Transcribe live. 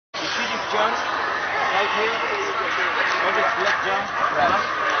junk right here. All this black junk. Right.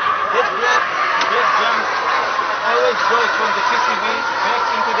 This black junk always goes from the PCB back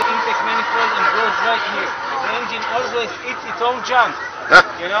into the intake manifold and goes right here. The engine always eats its own junk.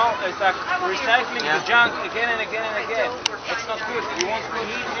 You know, it's like recycling the junk again and again and again. That's not good. We want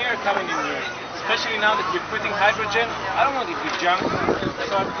clean air coming in here. Especially now that we're putting hydrogen. I don't want it with junk.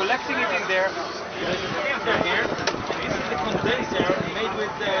 So I'm collecting it in there. There's a filter here. This is the condenser made with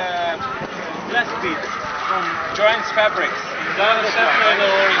glass beads from Joanne's Fabrics. Is that a separate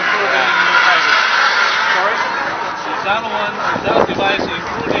or including new hydrogen? Sorry? Is that device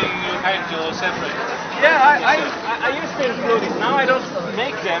including new hydrogen or separate? Yeah, I used to include it. Now I don't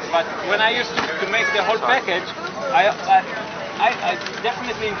make them, but when I used to make the whole package, I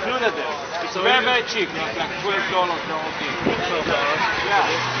definitely included them. It's So very, very cheap. It's like $12 the whole thing. Yeah.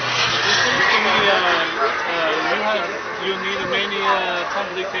 It seems to me you need many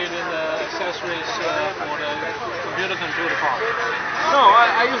complicated accessories for the computer controlled part. No,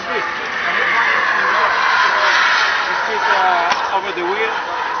 I use this. Just put over the wheel.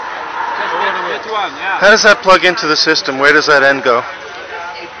 Just that one, yeah. How does that plug into the system? Where does that end go?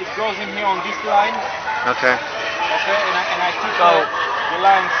 It goes in here on this line. Okay. Okay, and I took the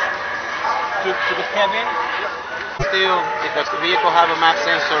lines to the cabin. Still, if the vehicle have a map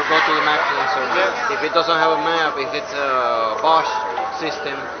sensor, go to the map sensor. Yeah. If it doesn't have a map, if it's a Bosch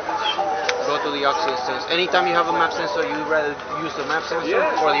system, go to the oxygen sensor. Anytime you have a map sensor, you rather use the map sensor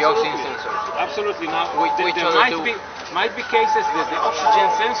or the oxygen sensor. Absolutely. Now, Which there other two? might be cases that the oxygen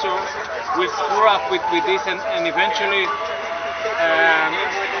sensor will screw up with this and eventually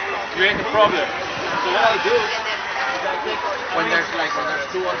create a problem. So what I do is I take When there's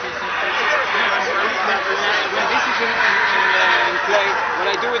two oxygen sensors. when this is in play, what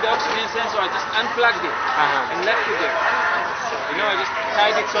I do with the oxygen sensor, I just unplugged it and left it there. You know, I just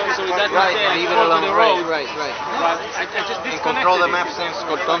tied it so it doesn't say I leave it fall to alone. the road. Right. But I just And disconnected control the it. map sensor,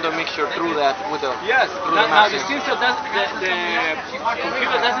 control the mixture through that with the Yes. through the Now map the sensor. sensor does the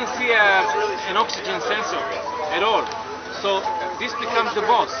computer doesn't see an oxygen sensor at all. So this becomes the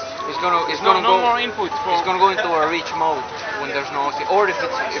boss. It's gonna No go. more input for. It's gonna go into a reach mode when there's no oxygen. Or if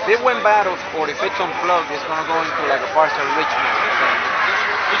it went bad or if it's unplugged, it's gonna go into like a partial reach mode.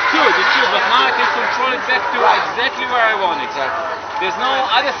 It should, but now I can control it back to exactly where I want it. Exactly. There's no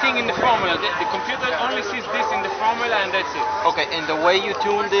other thing in the formula. The computer only sees this in the formula and that's it. Okay, and the way you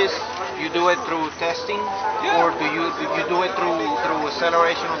tune this, you do it through testing, or do you do it through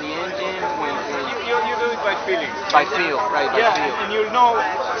acceleration on the engine when You do it by feeling. by feel, right? By Yeah, feel. and you'll know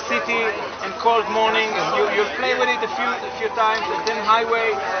city and cold mornings. You'll play with it a few times, and then highway.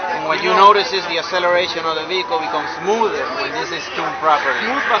 And what you notice is the acceleration of the vehicle becomes smoother when this is tuned properly.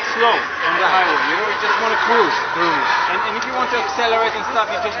 Smooth but slow on the highway. You know, you just want to cruise. And if you want to accelerate and stuff,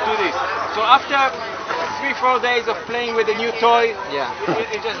 you just do this. So after 3-4 days of playing with a new toy, Yeah.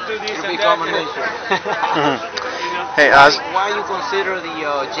 you just do this You and become a that. nature. You know, Hey, Oz. Why you consider the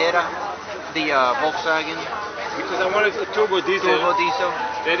Jetta, the Volkswagen because I wanted a turbo diesel. turbo diesel?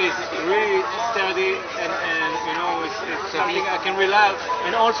 That is really steady and you know it's So something he- I can rely on.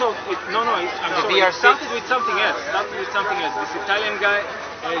 And also I'm The sorry, it VR6? started with something else. This Italian guy,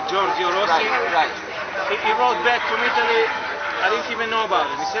 Giorgio Rossi, Right. he wrote back from Italy. I didn't even know about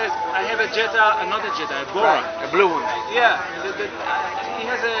it. He says I have a Jetta, another Jetta, a Bora. Right. A blue one. Yeah, he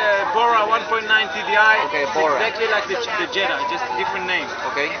has a Bora 1.9 TDI. Okay, It's Bora. exactly like the Jetta, just a different name.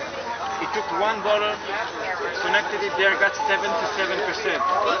 Okay. He took one bottle, connected it there, got 77%.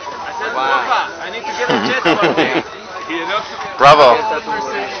 I said, Wow. Papa, I need to get a jet one day. You know? Bravo. I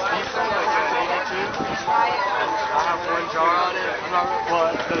have one jar on it. Well,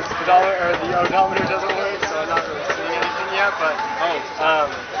 the speedometer or the odometer doesn't work, so I'm not really seeing anything yet. But I don't know.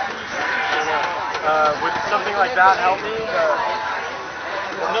 Would something like that help me?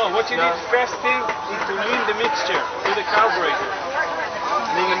 No, what you need first thing is to lean the mixture to the carburetor.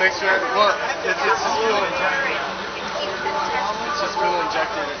 Need a mixture? Well, it's just fuel injected. It's just fuel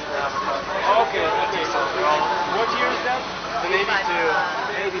injected. It doesn't have a carburetor. Okay. So they're all What year is that? an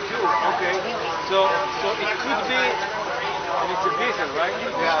 82. 82. Okay. So it could be, and it's a diesel, right?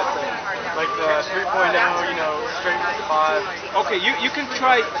 Yeah, it's like the 3.0, you know, straight 5. Okay, you can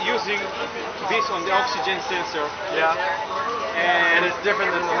try using this on the oxygen sensor. Yeah. And And it's different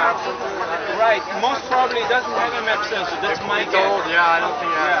than the map sensor. right, most probably it doesn't have a map sensor. That's my It's old. guess. Yeah, I don't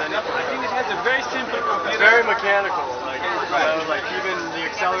think it has Yeah, anything. I think it has a very simple It's computer. very mechanical. Like, you know, like even the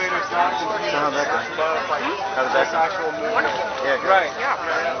accelerator's not confused. How'd that go? But like, How did that this go? actual movement. Yeah, good. Right.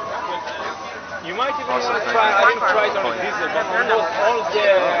 You might even want to try, I didn't try it on a diesel, but on those all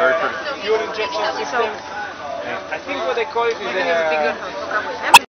very the pretty. fuel injection systems, I think what they call it is a